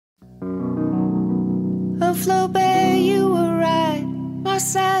Oh, Flaubert, you were right.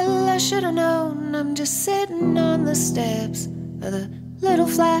 Marcel, I should have known. I'm just sitting on the steps of the little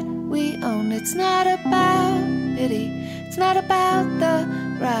flat we own. It's not about pity, it's not about the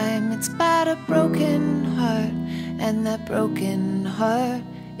rhyme. It's about a broken heart, and that broken heart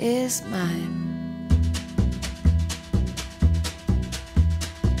is mine.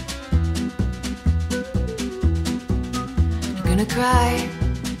 I'm gonna cry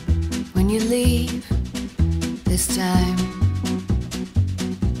when you leave this time.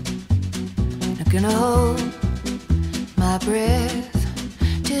 I'm gonna hold my breath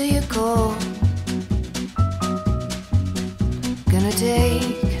till you call. Gonna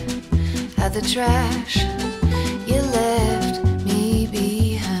take out the trash you left me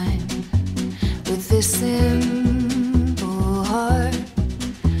behind with this simple heart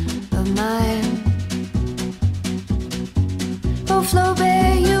of mine. Oh,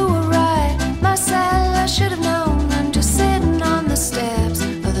 Flaubert, you were right. Marcel, I should have known. I'm just sitting on the steps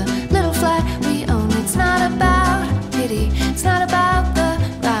of the little flat we own. It's not about pity, it's not about the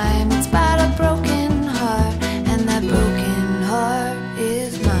rhyme. It's about a broken heart, and that broken heart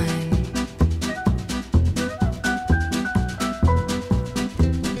is mine.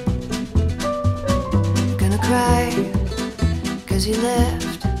 I'm gonna cry 'cause you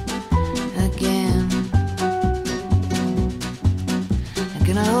left again. I'm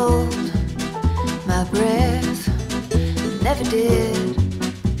gonna hold my breath, never did